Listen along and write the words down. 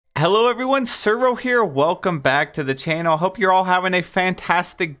Hello everyone, Servo here. Welcome back to the channel. Hope you're all having a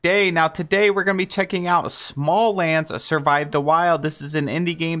fantastic day. Now today we're going to be checking out Smallands Survive the Wild. This is an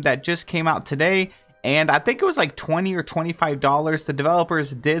indie game that just came out today, and I think it was like $20 or $25. The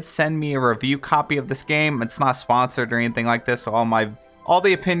developers did send me a review copy of this game. It's not sponsored or anything like this, so all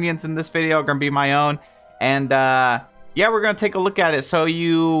the opinions in this video are going to be my own. And yeah, we're going to take a look at it. So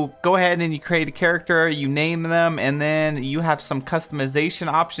you go ahead and you create a character, you name them, and then you have some customization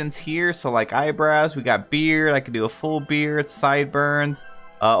options here. So like eyebrows, we got beard, I can do a full beard, sideburns,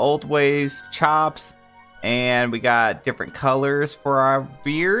 old ways, chops, and we got different colors for our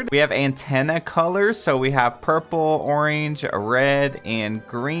beard. We have antenna colors, so we have purple, orange, red, and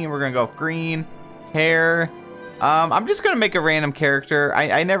green. We're going to go with green. Hair. I'm just going to make a random character.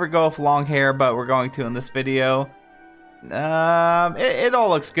 I never go with long hair, but we're going to in this video. It all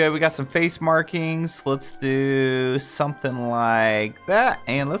looks good. We got some face markings. Let's do something like that,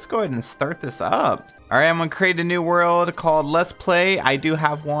 and let's go ahead and start this up. All right, I'm gonna create a new world called Let's Play. I do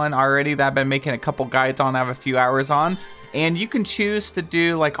have one already that I've been making a couple guides on. I have a few hours on, and you can choose to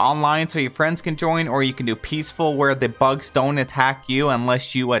do like online so your friends can join, or you can do peaceful where the bugs don't attack you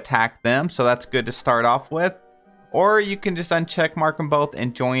unless you attack them. So that's good to start off with. Or you can just uncheck mark them both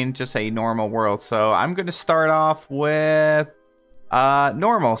and join just a normal world. So I'm going to start off with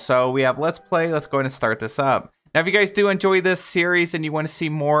normal. So we have Let's Play. Let's go ahead and start this up. Now, if you guys do enjoy this series and you want to see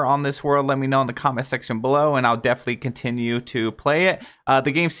more on this world, let me know in the comment section below, and I'll definitely continue to play it.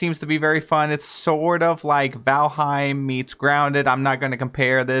 The game seems to be very fun. It's sort of like Valheim meets Grounded. I'm not going to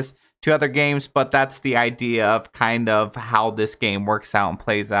compare this to other games, but that's the idea of kind of how this game works out and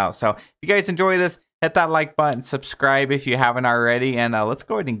plays out. So if you guys enjoy this, hit that like button, subscribe if you haven't already, and let's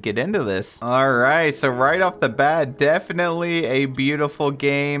go ahead and get into this. All right, so right off the bat, definitely a beautiful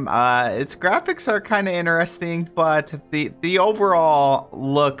game. Its graphics are kind of interesting, but the overall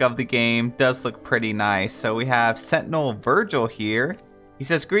look of the game does look pretty nice. So we have Sentinel Virgil here. He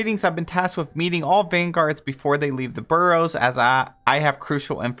says, "Greetings, I've been tasked with meeting all vanguards before they leave the burrows, as I have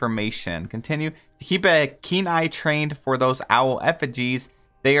crucial information. Continue to keep a keen eye trained for those owl effigies.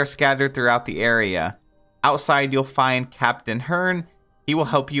 They are scattered throughout the area. Outside, you'll find Captain Hearn. He will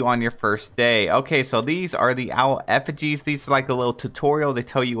help you on your first day." Okay, so these are the owl effigies. These are like a little tutorial. They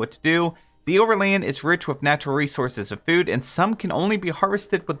tell you what to do. "The overland is rich with natural resources of food, and some can only be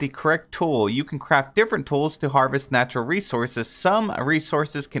harvested with the correct tool. You can craft different tools to harvest natural resources. Some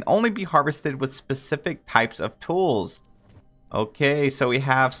resources can only be harvested with specific types of tools." Okay, so we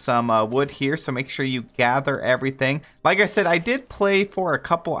have some wood here, so make sure you gather everything. Like I said, I did play for a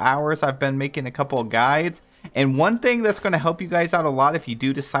couple hours. I've been making a couple of guides, and one thing that's going to help you guys out a lot if you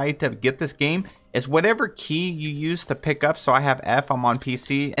do decide to get this game is whatever key you use to pick up. So I have F, I'm on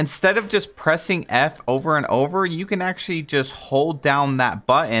PC. Instead of just pressing F over and over, you can actually just hold down that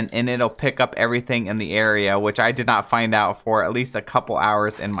button and it'll pick up everything in the area, which I did not find out for at least a couple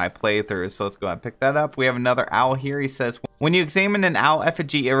hours in my playthroughs. So let's go ahead and pick that up. We have another owl here. He says, "When you examine an owl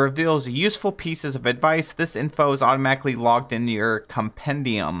effigy, it reveals useful pieces of advice. This info is automatically logged in your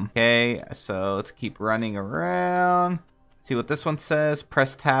compendium." Okay, so let's keep running around. See what this one says.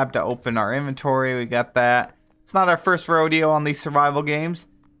 Press tab to open our inventory. We got that. It's not our first rodeo on these survival games.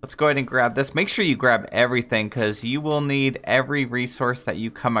 Let's go ahead and grab this. Make sure you grab everything, because you will need every resource that you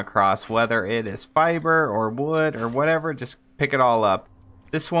come across, whether it is fiber or wood or whatever. Just pick it all up.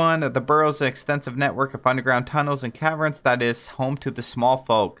 This one, the burrows, an extensive network of underground tunnels and caverns that is home to the small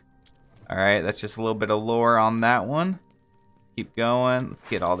folk. All right, that's just a little bit of lore on that one. Keep going. Let's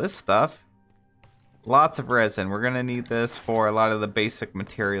get all this stuff. Lots of resin. We're going to need this for a lot of the basic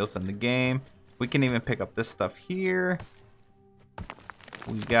materials in the game. We can even pick up this stuff here.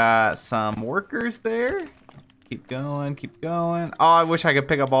 We got some workers there. Keep going, keep going. Oh, I wish I could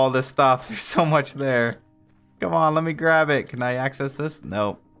pick up all this stuff. There's so much there. Come on, let me grab it. Can I access this?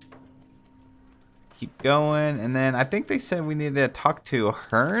 Nope. Keep going. And then I think they said we needed to talk to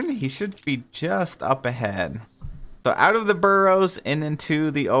Hearn. He should be just up ahead. So out of the burrows and into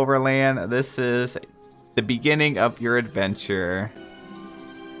the overland, this is the beginning of your adventure.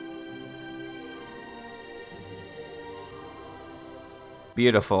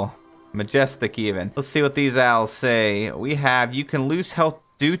 Beautiful. Majestic even. Let's see what these owls say. We have, "You can lose health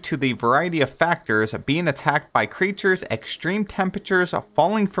due to the variety of factors: being attacked by creatures, extreme temperatures,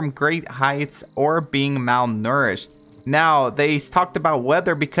 falling from great heights, or being malnourished." Now, they talked about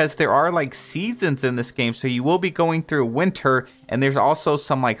weather because there are like seasons in this game. So you will be going through winter, and there's also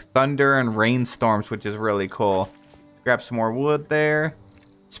some like thunder and rainstorms, which is really cool. Grab some more wood there.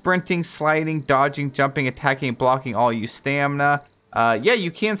 Sprinting, sliding, dodging, jumping, attacking, blocking all use stamina. Yeah,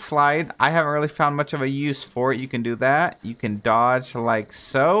 you can slide. I haven't really found much of a use for it. You can do that. You can dodge like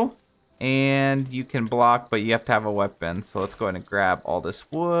so. And you can block, but you have to have a weapon. So let's go ahead and grab all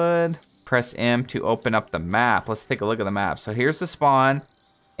this wood. Press M to open up the map. Let's take a look at the map. So here's the spawn.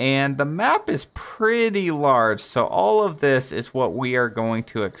 And the map is pretty large. So all of this is what we are going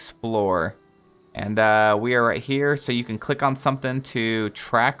to explore. And we are right here. So you can click on something to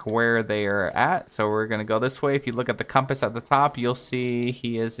track where they are at. So we're going to go this way. If you look at the compass at the top, you'll see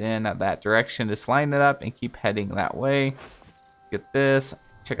he is in that direction. Just line it up and keep heading that way. Get this.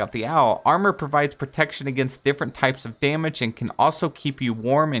 Check out the owl. Armor provides protection against different types of damage and can also keep you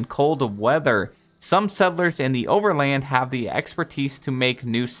warm in cold weather. Some settlers in the overland have the expertise to make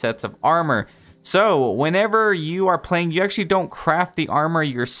new sets of armor. So whenever you are playing, you actually don't craft the armor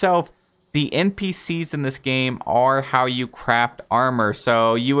yourself. The NPCs in this game are how you craft armor.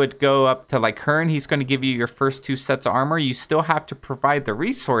 So you would go up to like Hearn. He's going to give you your first 2 sets of armor. You still have to provide the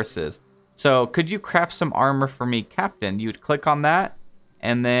resources. So could you craft some armor for me, Captain? You would click on that.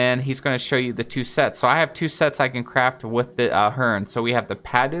 And then he's going to show you the 2 sets. So I have 2 sets I can craft with the Hearn. So we have the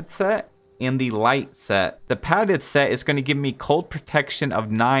padded set and the light set. The padded set is going to give me cold protection of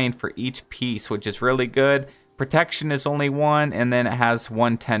 9 for each piece, which is really good. Protection is only 1, and then it has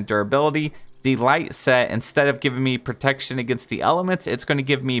 110 durability. The light set, instead of giving me protection against the elements, it's going to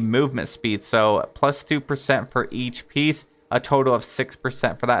give me movement speed. So plus 2% for each piece, a total of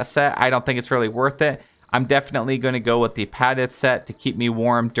 6% for that set. I don't think it's really worth it. I'm definitely going to go with the padded set to keep me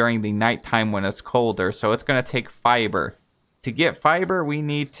warm during the nighttime when it's colder. So it's going to take fiber. To get fiber, we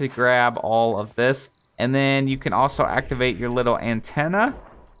need to grab all of this. And then you can also activate your little antenna.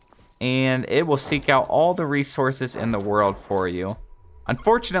 And it will seek out all the resources in the world for you.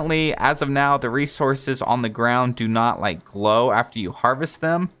 Unfortunately, as of now, the resources on the ground do not like glow after you harvest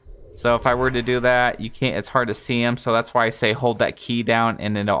them. So if I were to do that, you can't, it's hard to see them. So that's why I say hold that key down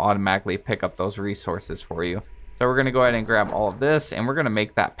and it'll automatically pick up those resources for you. So we're going to go ahead and grab all of this and we're going to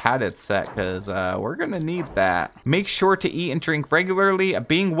make that padded set because we're going to need that. Make sure to eat and drink regularly.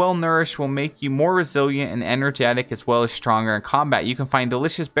 Being well nourished will make you more resilient and energetic as well as stronger in combat. You can find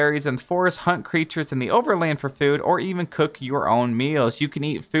delicious berries in the forest, hunt creatures in the overland for food, or even cook your own meals. You can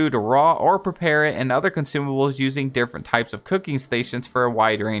eat food raw or prepare it and other consumables using different types of cooking stations for a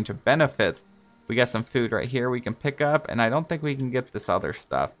wide range of benefits. We got some food right here we can pick up, and I don't think we can get this other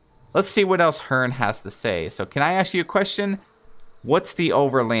stuff. Let's see what else Hearn has to say. So can I ask you a question? What's the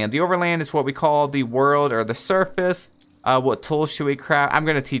overland? The overland is what we call the world or the surface. What tools should we craft? I'm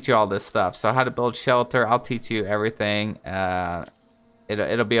going to teach you all this stuff. So how to build shelter. I'll teach you everything.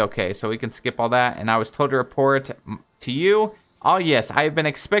 It'll be okay. So we can skip all that. And I was told to report to you. Oh, yes. I have been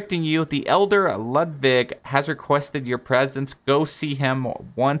expecting you. The Elder Ludwig has requested your presence. Go see him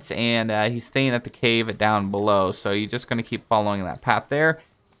once. And he's staying at the cave down below. So you're just going to keep following that path there.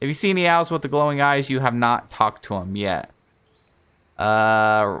 If you see any owls with the glowing eyes, you have not talked to them yet.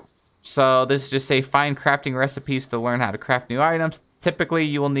 So this is just say find crafting recipes to learn how to craft new items. Typically,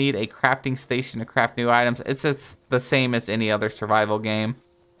 you will need a crafting station to craft new items. It's the same as any other survival game.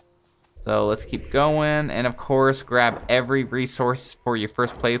 So let's keep going. And of course, grab every resource for your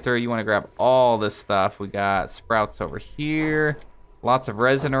first playthrough. You want to grab all this stuff. We got sprouts over here. Lots of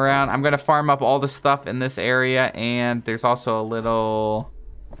resin around. I'm going to farm up all the stuff in this area. And there's also a little...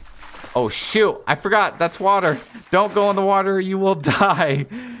 Oh, shoot. I forgot. That's water. Don't go in the water. You will die.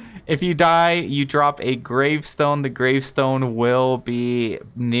 If you die, you drop a gravestone. The gravestone will be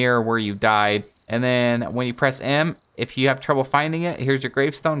near where you died. And then when you press M, if you have trouble finding it, here's your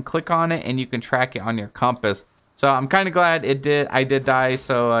gravestone. Click on it, and you can track it on your compass. So I'm kind of glad I did die,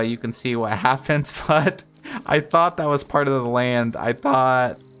 so you can see what happens. But I thought that was part of the land. I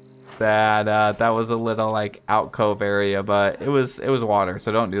thought... that was a little like alcove area, but it was water,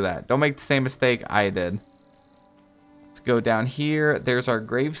 so don't do that. Don't make the same mistake I did. Let's go down here. There's our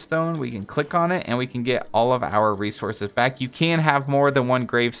gravestone. We can click on it and we can get all of our resources back. You can have more than one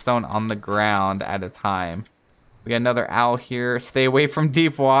gravestone on the ground at a time. We got another owl here. Stay away from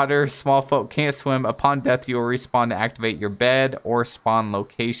deep water. Small folk can't swim. Upon death, you will respawn to activate your bed or spawn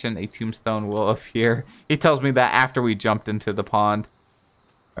location. A tombstone will appear. He tells me that after we jumped into the pond.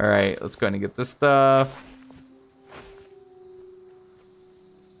 All right, let's go ahead and get this stuff.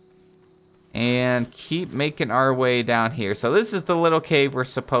 And keep making our way down here. So this is the little cave we're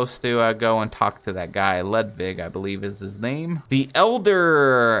supposed to go and talk to that guy. Ludwig, I believe is his name. The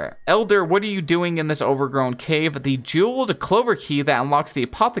Elder. Elder, what are you doing in this overgrown cave? The jeweled clover key that unlocks the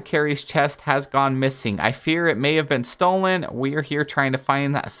apothecary's chest has gone missing. I fear it may have been stolen. We are here trying to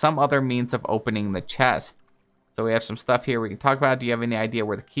find some other means of opening the chest. So we have some stuff here we can talk about. Do you have any idea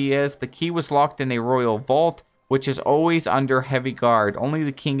where the key is? The key was locked in a royal vault. which is always under heavy guard. Only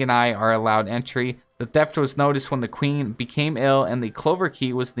the king and I are allowed entry. The theft was noticed when the queen became ill and the clover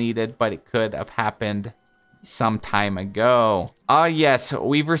key was needed, but it could have happened some time ago. Yes,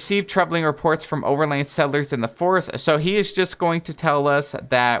 we've received troubling reports from overland settlers in the forest, so he is just going to tell us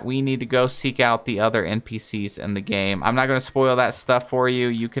that we need to go seek out the other NPCs in the game. I'm not going to spoil that stuff for you.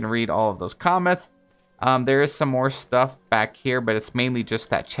 You can read all of those comments. There is some more stuff back here, but it's mainly just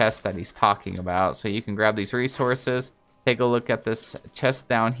that chest that he's talking about. So you can grab these resources, take a look at this chest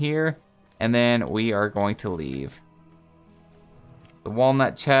down here, and then we are going to leave. The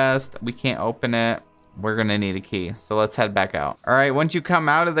walnut chest, we can't open it. We're gonna need a key, so let's head back out. All right, once you come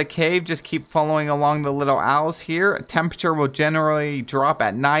out of the cave, just keep following along the little owls here. Temperature will generally drop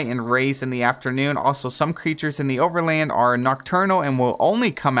at night and raise in the afternoon. Also, some creatures in the overland are nocturnal and will only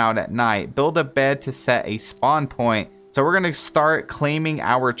come out at night. Build a bed to set a spawn point. So we're gonna start claiming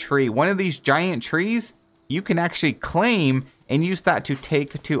our tree. One of these giant trees, you can actually claim and use that to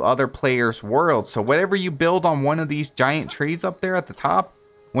take to other players' worlds. So whatever you build on one of these giant trees up there at the top,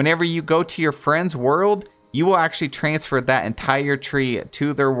 whenever you go to your friend's world, you will actually transfer that entire tree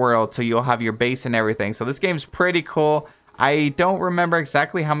to their world. So you'll have your base and everything. So this game's pretty cool. I don't remember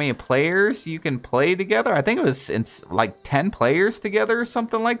exactly how many players you can play together. I think it was like 10 players together or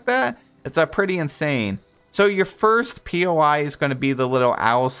something like that. It's pretty insane. So your first POI is going to be the little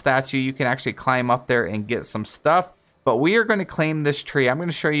owl statue. You can actually climb up there and get some stuff. But we are going to claim this tree. I'm going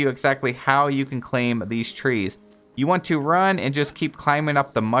to show you exactly how you can claim these trees. You want to run and just keep climbing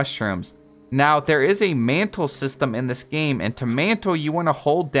up the mushrooms. Now, there is a mantle system in this game, and to mantle, you want to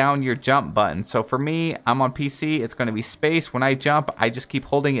hold down your jump button. So for me, I'm on PC, it's going to be space. When I jump, I just keep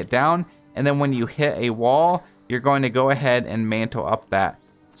holding it down, and then when you hit a wall, you're going to go ahead and mantle up that.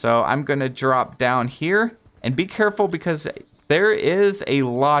 So I'm going to drop down here, and be careful because there is a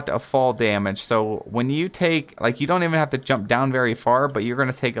lot of fall damage. So when you take, like, you don't even have to jump down very far, but you're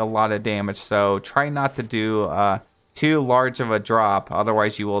going to take a lot of damage. So try not to do too large of a drop,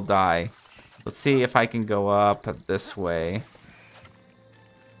 otherwise you will die. Let's see if I can go up this way.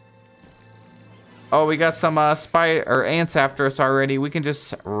 Oh, we got some spider or ants after us already. We can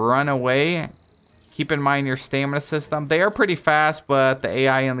just run away. Keep in mind your stamina system. They are pretty fast, but the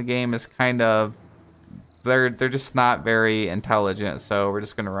AI in the game is kind of, they're just not very intelligent. So we're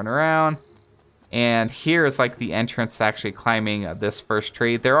just gonna run around. And here is like the entrance to actually climbing this first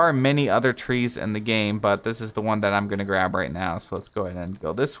tree. There are many other trees in the game, but this is the one that I'm gonna grab right now. So let's go ahead and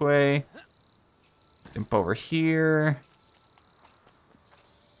go this way. Jump over here.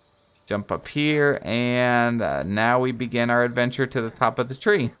 Jump up here. And now we begin our adventure to the top of the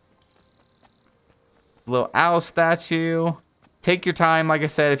tree. Little owl statue. Take your time. Like I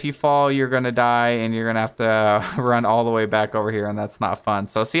said, if you fall, you're going to die. And you're going to have to run all the way back over here. And that's not fun.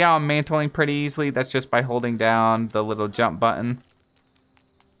 So see how I'm mantling pretty easily? That's just by holding down the little jump button.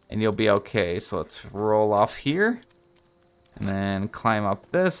 And you'll be okay. So let's roll off here. And then climb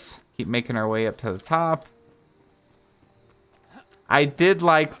up this. Keep making our way up to the top. I did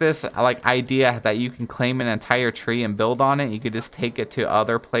like this idea that you can claim an entire tree and build on it. You could just take it to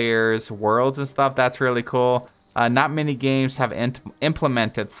other players' worlds and stuff. That's really cool. Not many games have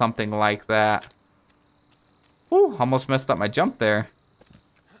implemented something like that. Whew, almost messed up my jump there.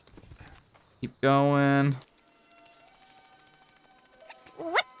 Keep going.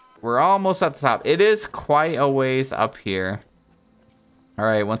 We're almost at the top. It is quite a ways up here. All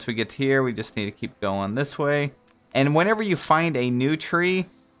right, once we get here, we just need to keep going this way. And whenever you find a new tree,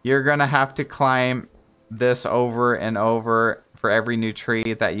 you're going to have to climb this over and over for every new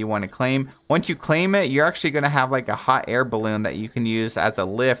tree that you want to claim. Once you claim it, you're actually going to have like a hot air balloon that you can use as a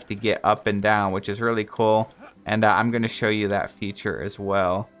lift to get up and down, which is really cool. And I'm going to show you that feature as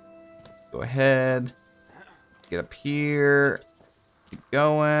well. Go ahead. Get up here. Keep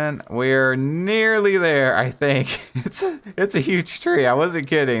going. We're nearly there, I think. It's a huge tree. I wasn't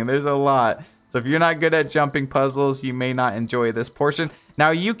kidding. There's a lot. So if you're not good at jumping puzzles, you may not enjoy this portion.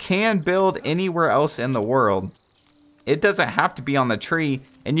 Now, you can build anywhere else in the world. It doesn't have to be on the tree.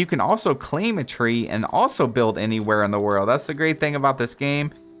 And you can also claim a tree and also build anywhere in the world. That's the great thing about this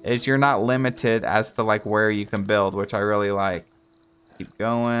game, is you're not limited as to like where you can build, which I really like. Keep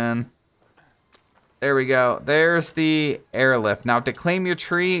going. There we go. There's the airlift. Now, to claim your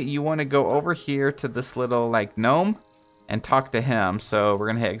tree, you want to go over here to this little like gnome and talk to him. So we're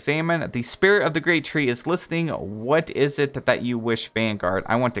going to hit examine. The spirit of the great tree is listening. What is it that you wish, Vanguard?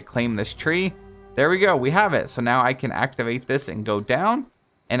 I want to claim this tree. There we go. We have it. So now I can activate this and go down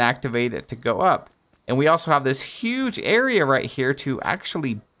and activate it to go up. And we also have this huge area right here to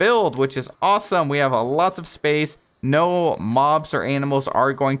actually build, which is awesome. We have lots of space. No mobs or animals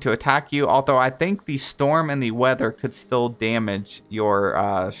are going to attack you, although I think the storm and the weather could still damage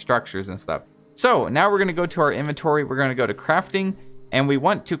your structures and stuff. So now we're going to go to our inventory. We're going to go to crafting, and we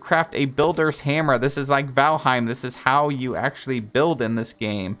want to craft a builder's hammer. This is like Valheim. This is how you actually build in this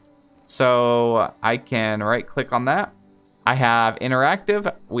game. So I can right click on that. I have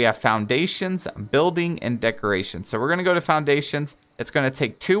interactive, we have foundations, building, and decoration. So we're going to go to foundations. It's going to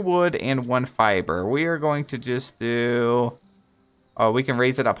take 2 wood and 1 fiber. We are going to just do, oh, we can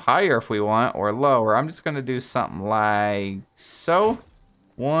raise it up higher if we want, or lower. I'm just going to do something like so.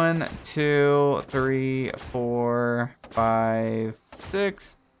 1, 2, 3, 4, 5,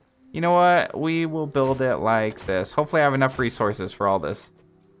 6. You know what? We will build it like this. Hopefully I have enough resources for all this.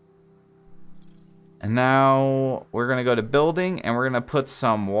 And now we're going to go to building, and we're going to put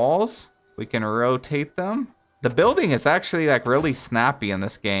some walls. We can rotate them. The building is actually like really snappy in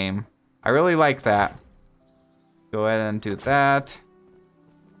this game. I really like that. Go ahead and do that.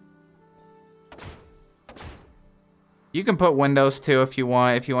 You can put windows too if you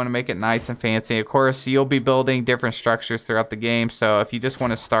want to make it nice and fancy. Of course, you'll be building different structures throughout the game. So if you just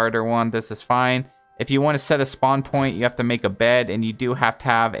want a starter one, this is fine. If you want to set a spawn point, you have to make a bed, and you do have to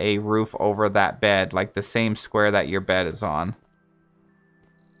have a roof over that bed, like the same square that your bed is on.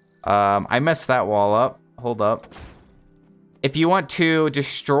 I messed that wall up. Hold up. If you want to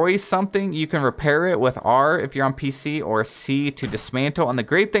destroy something, you can repair it with R if you're on PC, or C to dismantle. And the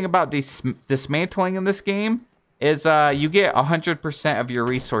great thing about dismantling in this game is you get 100% of your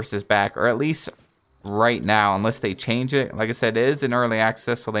resources back, or at least right now, unless they change it. Like I said, it is in early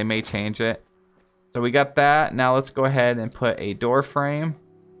access, so they may change it. So we got that. Now let's go ahead and put a door frame.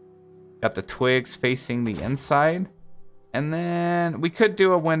 Got the twigs facing the inside. And then we could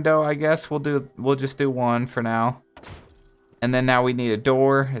do a window, I guess. We'll just do one for now. And then now we need a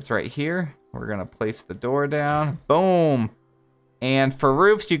door. It's right here. We're gonna place the door down. Boom. And for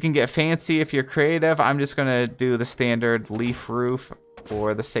roofs, you can get fancy if you're creative. I'm just gonna do the standard leaf roof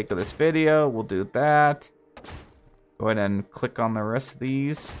for the sake of this video. We'll do that. Go ahead and click on the rest of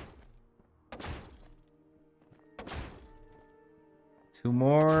these. 2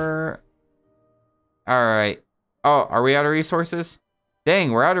 more. All right. Oh, are we out of resources?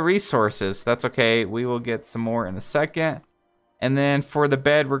 Dang, we're out of resources. That's okay. We will get some more in a second. And then for the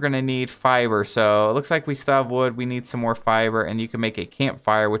bed, we're going to need fiber. So it looks like we still have wood. We need some more fiber. And you can make a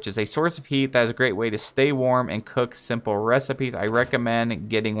campfire, which is a source of heat. That is a great way to stay warm and cook simple recipes. I recommend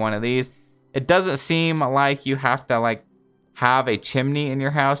getting one of these. It doesn't seem like you have to like have a chimney in your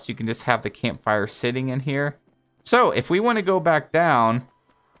house. You can just have the campfire sitting in here. So if we want to go back down,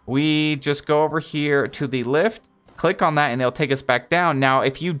 we just go over here to the lift, click on that, and it'll take us back down. Now,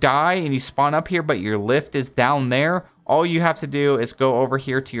 if you die and you spawn up here, but your lift is down there, all you have to do is go over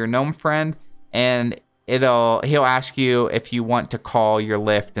here to your gnome friend, and he'll ask you if you want to call your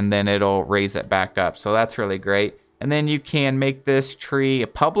lift, and then it'll raise it back up. So that's really great. And then you can make this tree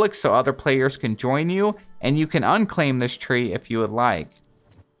public so other players can join you, and you can unclaim this tree if you would like.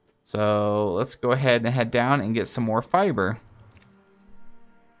 So let's go ahead and head down and get some more fiber.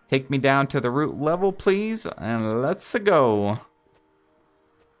 Take me down to the root level, please, and let's go.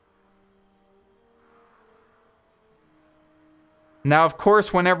 Now, of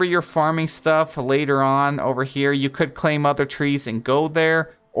course, whenever you're farming stuff later on over here, you could claim other trees and go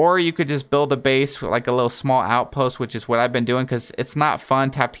there, or you could just build a base, like a little small outpost, which is what I've been doing, because it's not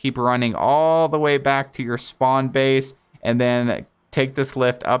fun to have to keep running all the way back to your spawn base and then take this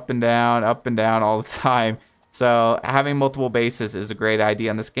lift up and down all the time. So having multiple bases is a great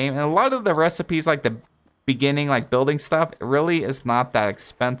idea in this game. And a lot of the recipes, like the beginning, like building stuff, it really is not that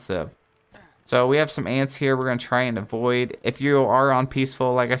expensive. So we have some ants here we're gonna try and avoid. If you are on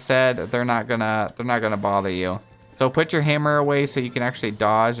peaceful, like I said, they're not gonna bother you. So put your hammer away so you can actually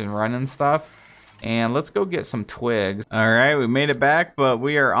dodge and run and stuff. And let's go get some twigs. All right, we made it back, but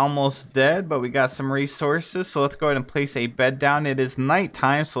we are almost dead, but we got some resources. So let's go ahead and place a bed down. It is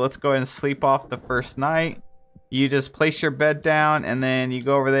nighttime, so let's go ahead and sleep off the first night. You just place your bed down, and then you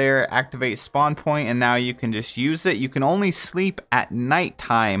go over there, activate spawn point, and now you can just use it. You can only sleep at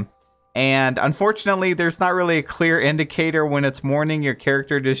nighttime. And unfortunately, there's not really a clear indicator when it's morning. Your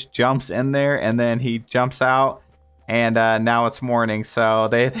character just jumps in there, and then he jumps out. And now it's morning, so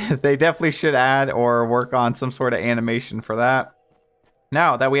they definitely should add or work on some sort of animation for that.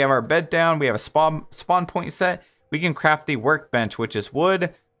 Now that we have our bed down, we have a spawn point set, we can craft the workbench, which is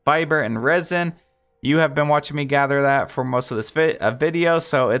wood, fiber, and resin. You have been watching me gather that for most of this video,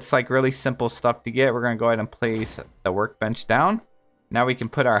 so it's like really simple stuff to get. We're going to go ahead and place the workbench down. Now we can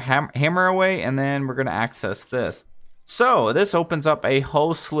put our hammer away, and then we're going to access this. So this opens up a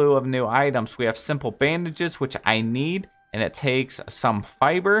whole slew of new items. We have simple bandages, which I need, and it takes some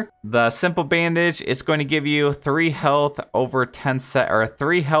fiber. The simple bandage is going to give you 3 health over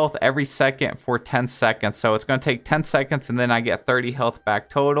 3 health every second for 10 seconds. So it's going to take 10 seconds and then I get 30 health back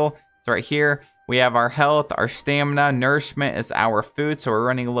total. So right here we have our health, our stamina, nourishment is our food, so we're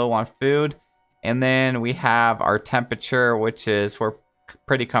running low on food. And then we have our temperature, which is we're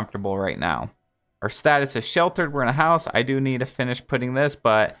pretty comfortable right now. Our status is sheltered. We're in a house. I do need to finish putting this,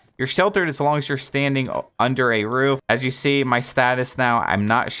 but you're sheltered as long as you're standing under a roof. As you see, my status now, I'm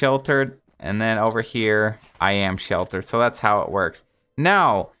not sheltered. And then over here, I am sheltered. So that's how it works.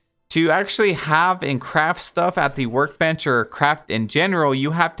 Now, to actually have and craft stuff at the workbench or craft in general,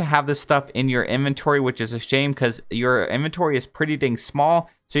 you have to have this stuff in your inventory, which is a shame because your inventory is pretty dang small.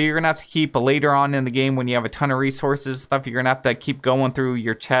 So you're going to have to keep later on in the game when you have a ton of resources and stuff, you're going to have to keep going through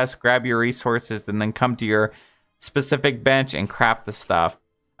your chest, grab your resources, and then come to your specific bench and craft the stuff.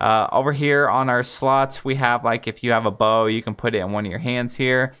 Over here on our slots, we have like if you have a bow, you can put it in one of your hands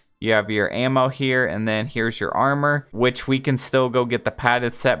here. You have your ammo here, and then here's your armor, which we can still go get the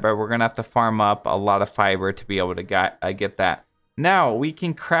padded set, but we're going to have to farm up a lot of fiber to be able to get that. Now, we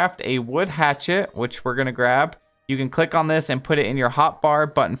can craft a wood hatchet, which we're going to grab. You can click on this and put it in your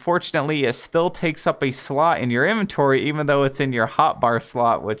hotbar, but unfortunately, it still takes up a slot in your inventory, even though it's in your hotbar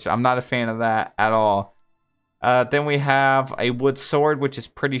slot, which I'm not a fan of that at all. Then we have a wood sword, which is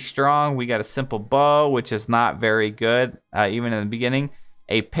pretty strong. We got a simple bow, which is not very good, even in the beginning.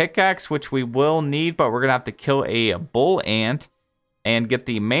 A pickaxe, which we will need, but we're going to have to kill a bull ant and get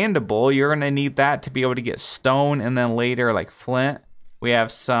the mandible. You're going to need that to be able to get stone and then later like flint. We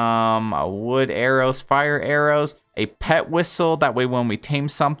have some wood arrows, fire arrows, a pet whistle. That way when we tame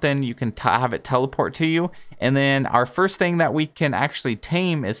something, you can have it teleport to you. And then our first thing that we can actually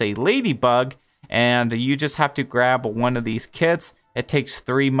tame is a ladybug. And you just have to grab one of these kits. It takes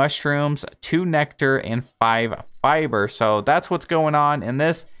 3 mushrooms, 2 nectar, and 5 fiber. So that's what's going on in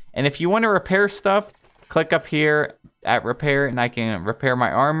this. And if you want to repair stuff, click up here at repair and I can repair my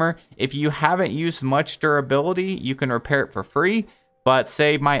armor. If you haven't used much durability, you can repair it for free. But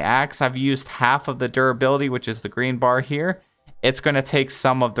say my axe, I've used half of the durability, which is the green bar here. It's going to take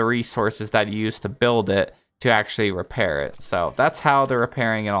some of the resources that you used to build it to actually repair it. So that's how the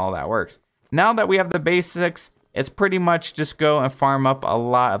repairing and all that works. Now that we have the basics, it's pretty much just go and farm up a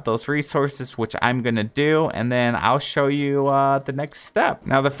lot of those resources, which I'm going to do, and then I'll show you the next step.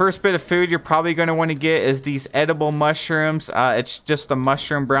 Now, the first bit of food you're probably going to want to get is these edible mushrooms. It's just a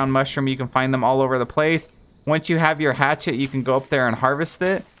mushroom, brown mushroom. You can find them all over the place. Once you have your hatchet, you can go up there and harvest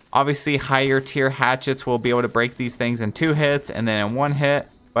it. Obviously, higher tier hatchets will be able to break these things in 2 hits and then in 1 hit.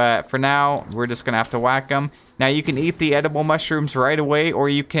 But for now, we're just going to have to whack them. Now, you can eat the edible mushrooms right away, or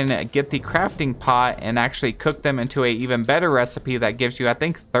you can get the crafting pot and actually cook them into an even better recipe that gives you, I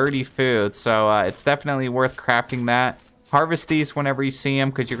think, 30 food. So it's definitely worth crafting that. Harvest these whenever you see them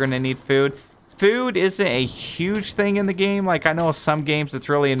because you're going to need food. Food isn't a huge thing in the game. Like, I know some games it's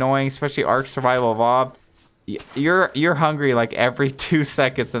really annoying, especially Ark Survival Evolved. You're hungry like every 2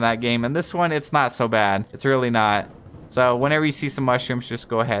 seconds in that game. And this one, it's not so bad. It's really not. So whenever you see some mushrooms, just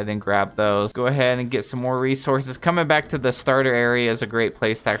go ahead and grab those. Go ahead and get some more resources. Coming back to the starter area is a great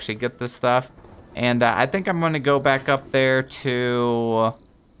place to actually get this stuff. And I think I'm going to go back up there to,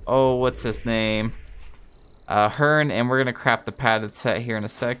 oh, what's his name? Hearn, and we're going to craft the padded set here in a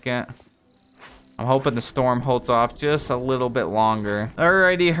second. I'm hoping the storm holds off just a little bit longer.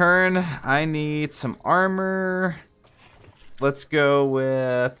 Alrighty, Hearn, I need some armor. Let's go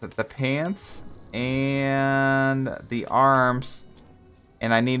with the pants and the arms,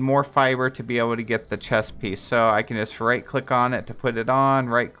 and I need more fiber to be able to get the chest piece, so I can just right click on it to put it on,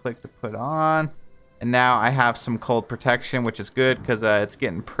 right click to put on, and now I have some cold protection, which is good because it's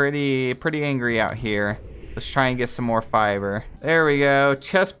getting pretty angry out here. Let's try and get some more fiber. There we go,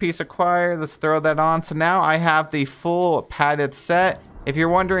 chest piece acquired. Let's throw that on. So now I have the full padded set. If you're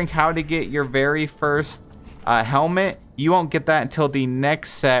wondering how to get your very first helmet, you won't get that until the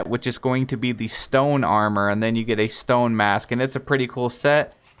next set, which is going to be the stone armor, and then you get a stone mask, and it's a pretty cool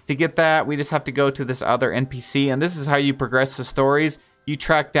set. To get that, we just have to go to this other NPC, and this is how you progress the stories. You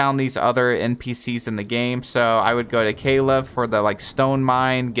track down these other NPCs in the game. So I would go to Caleb for the like stone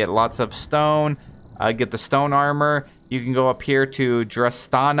mine, get lots of stone, get the stone armor. You can go up here to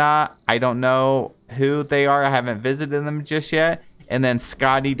Drastana. I don't know who they are. I haven't visited them just yet. And then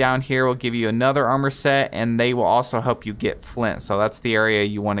Scotty down here will give you another armor set, and they will also help you get flint. So that's the area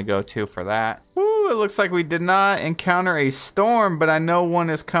you want to go to for that. Woo, it looks like we did not encounter a storm, but I know one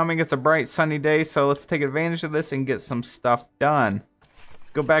is coming. It's a bright sunny day, so let's take advantage of this and get some stuff done.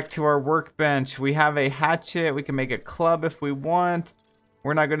 Let's go back to our workbench. We have a hatchet. We can make a club if we want.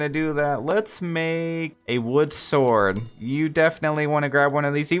 We're not going to do that. Let's make a wood sword. You definitely want to grab one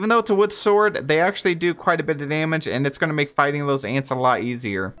of these. Even though it's a wood sword, they actually do quite a bit of damage, and it's going to make fighting those ants a lot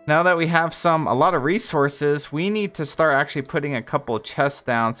easier. Now that we have a lot of resources, we need to start actually putting a couple chests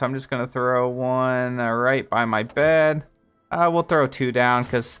down. So I'm just going to throw one right by my bed. We'll throw 2 down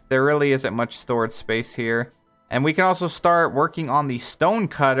because there really isn't much storage space here. And we can also start working on the stone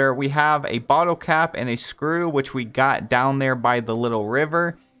cutter. We have a bottle cap and a screw, which we got down there by the little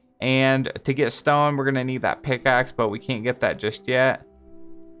river. And to get stone, we're gonna need that pickaxe, but we can't get that just yet.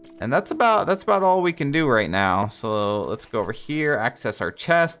 And that's about all we can do right now. So let's go over here, access our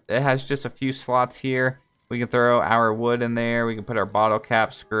chest. It has just a few slots here. We can throw our wood in there. We can put our bottle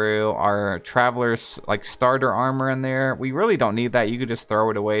cap, screw, our traveler's like starter armor in there. We really don't need that. You could just throw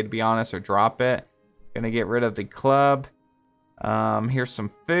it away, to be honest, or drop it. Gonna get rid of the club. Here's some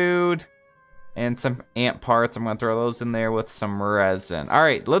food and some ant parts. I'm gonna throw those in there with some resin. All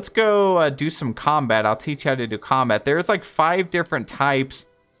right, let's go do some combat. I'll teach you how to do combat. There's like 5 different types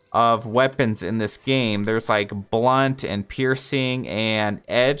of weapons in this game. There's like blunt and piercing and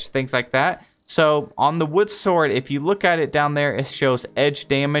edge, things like that. So on the wood sword, if you look at it down there, it shows edge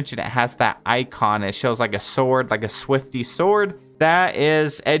damage and it has that icon. It shows like a sword, like a swifty sword. That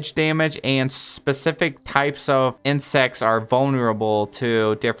is edge damage, and specific types of insects are vulnerable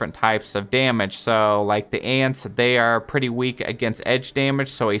to different types of damage. So like the ants, they are pretty weak against edge damage,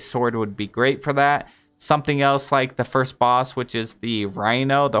 so a sword would be great for that. Something else like the first boss, which is the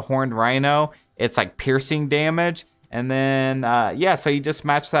rhino, the horned rhino, it's like piercing damage. And then, yeah, so you just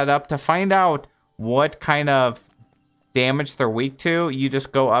match that up. To find out what kind of damage they're weak to, you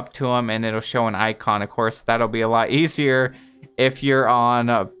just go up to them and it'll show an icon. Of course, that'll be a lot easier if you're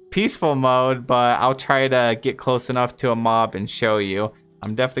on peaceful mode, but I'll try to get close enough to a mob and show you.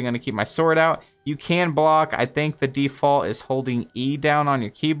 I'm definitely going to keep my sword out. You can block. I think the default is holding E down on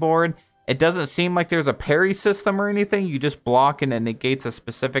your keyboard. It doesn't seem like there's a parry system or anything. You just block and it negates a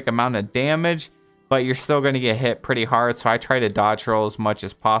specific amount of damage, but you're still going to get hit pretty hard. So I try to dodge roll as much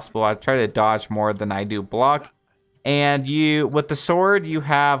as possible. I try to dodge more than I do block. And you, with the sword, you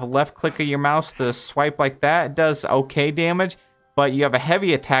have left click of your mouse to swipe like that. It does okay damage, but you have a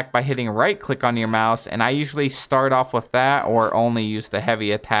heavy attack by hitting right click on your mouse. And I usually start off with that or only use the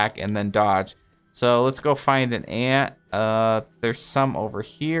heavy attack and then dodge. So let's go find an ant. There's some over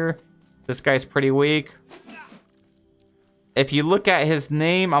here. This guy's pretty weak. If you look at his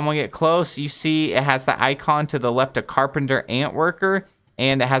name, I'm gonna get close. You see it has the icon to the left of carpenter ant worker.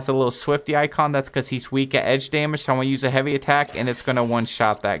 And it has a little swifty icon. That's because he's weak at edge damage. So I'm going to use a heavy attack and it's going to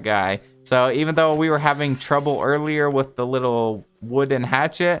one-shot that guy. So even though we were having trouble earlier with the little wooden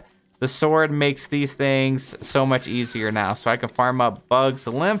hatchet, the sword makes these things so much easier now. So I can farm up bugs,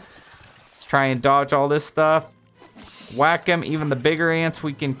 lymph. Let's try and dodge all this stuff. Whack him. Even the bigger ants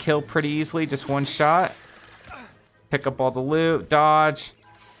we can kill pretty easily. Just one shot. Pick up all the loot. Dodge.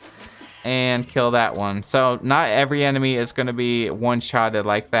 And kill that one. So not every enemy is going to be one-shotted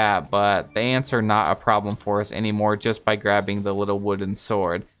like that, but the ants are not a problem for us anymore just by grabbing the little wooden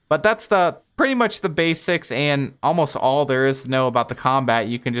sword. But that's pretty much the basics and almost all there is to know about the combat.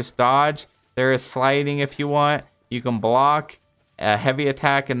 You can just dodge. There is sliding if you want. You can block, a heavy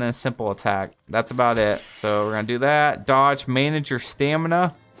attack, and then a simple attack. That's about it. So we're going to do that. Dodge, manage your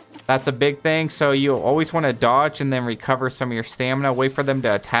stamina. That's a big thing. So you always want to dodge and then recover some of your stamina. Wait for them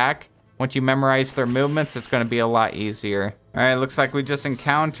to attack. Once you memorize their movements, it's going to be a lot easier. All right, looks like we just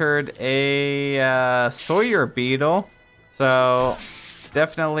encountered a Sawyer Beetle. So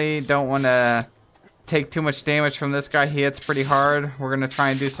definitely don't want to take too much damage from this guy. He hits pretty hard. We're going to try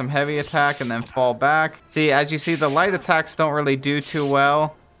and do some heavy attack and then fall back. See, as you see, the light attacks don't really do too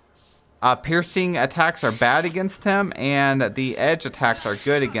well. Piercing attacks are bad against him, and the edge attacks are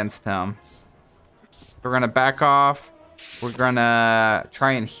good against him. We're going to back off. We're going to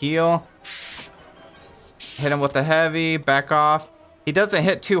try and heal. Hit him with the heavy, back off. He doesn't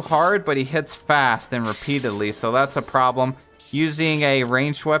hit too hard, but he hits fast and repeatedly, so that's a problem. Using a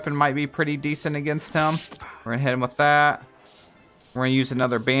ranged weapon might be pretty decent against him. We're gonna hit him with that. We're gonna use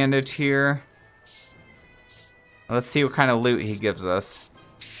another bandage here. Let's see what kind of loot he gives us.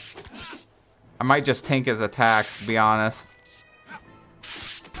 I might just tank his attacks, to be honest.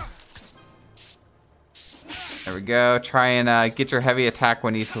 There we go. Try and get your heavy attack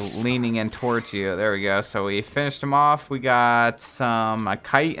when he's leaning in towards you. There we go. So we finished him off. We got some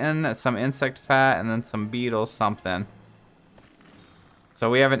chitin, some insect fat, and then some beetle something.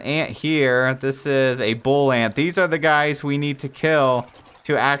 So we have an ant here. This is a bull ant. These are the guys we need to kill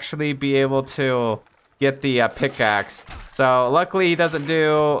to actually be able to get the pickaxe. So luckily he doesn't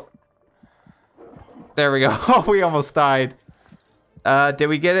do... There we go. Oh, we almost died. Did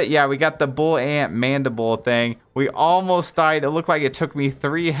we get it? Yeah, we got the bull ant mandible thing. We almost died. It looked like it took me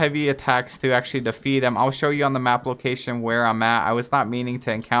 3 heavy attacks to actually defeat him. I'll show you on the map location where I'm at. I was not meaning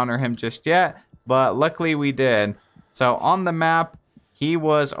to encounter him just yet, but luckily we did. So on the map, he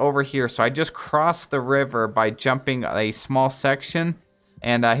was over here. So I just crossed the river by jumping a small section.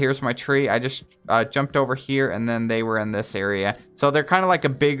 And here's my tree. I just jumped over here, and then they were in this area. So they're kind of like a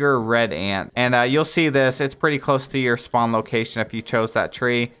bigger red ant. And you'll see this. It's pretty close to your spawn location if you chose that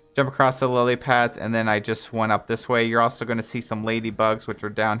tree. Jump across the lily pads, and then I just went up this way. You're also going to see some ladybugs, which are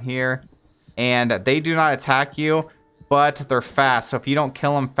down here. And they do not attack you, but they're fast. So if you don't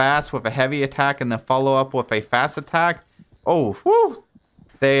kill them fast with a heavy attack and then follow up with a fast attack, oh, whoo!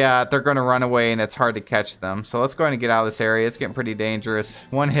 They're going to run away, and it's hard to catch them. So let's go ahead and get out of this area. It's getting pretty dangerous.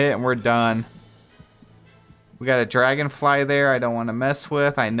 One hit, and we're done. We got a dragonfly there I don't want to mess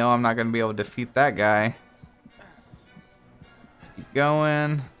with. I know I'm not going to be able to defeat that guy. Let's keep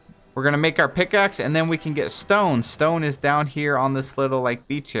going. We're going to make our pickaxe, and then we can get stone. Stone is down here on this little, like,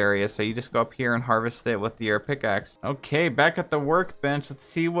 beach area. So you just go up here and harvest it with your pickaxe. Okay, back at the workbench. Let's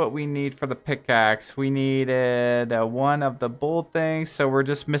see what we need for the pickaxe. We needed one of the bull things, so we're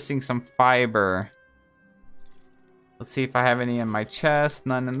just missing some fiber. Let's see if I have any in my chest.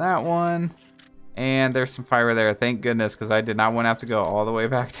 None in that one. And there's some fiber there. Thank goodness, because I did not want to have to go all the way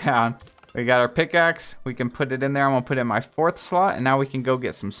back down. We got our pickaxe. We can put it in there. I'm going to put it in my 4th slot. And now we can go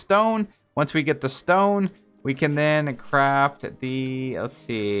get some stone. Once we get the stone, we can then craft the... Let's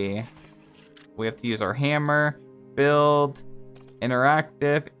see. We have to use our hammer. Build.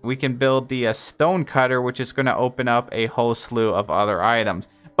 Interactive. We can build the stone cutter, which is going to open up a whole slew of other items.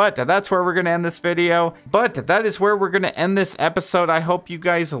 But that's where we're going to end this video. But that is where we're going to end this episode. I hope you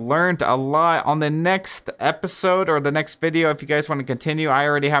guys learned a lot. On the next episode or the next video, if you guys want to continue, I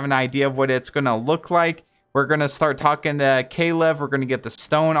already have an idea of what it's going to look like. We're going to start talking to Caleb. We're going to get the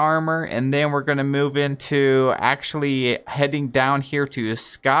stone armor. And then we're going to move into actually heading down here to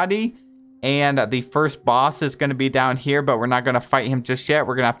Scotty. And the first boss is going to be down here, but we're not going to fight him just yet.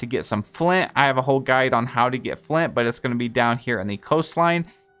 We're going to have to get some flint. I have a whole guide on how to get flint, but it's going to be down here in the coastline.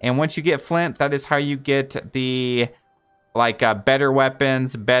 And once you get flint, that is how you get the better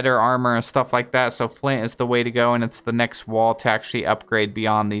weapons, better armor, and stuff like that. So flint is the way to go, and it's the next wall to actually upgrade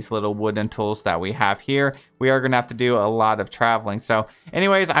beyond these little wooden tools that we have here. We are going to have to do a lot of traveling. So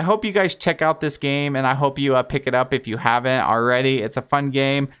anyways, I hope you guys check out this game, and I hope you pick it up if you haven't already. It's a fun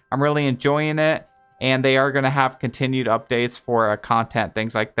game. I'm really enjoying it. And they are going to have continued updates for content,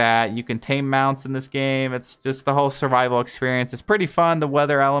 things like that. You can tame mounts in this game. It's just the whole survival experience. It's pretty fun. The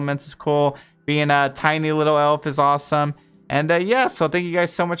weather elements is cool. Being a tiny little elf is awesome. And yeah, so thank you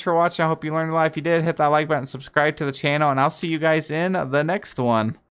guys so much for watching. I hope you learned a lot. If you did, hit that like button, subscribe to the channel, and I'll see you guys in the next one.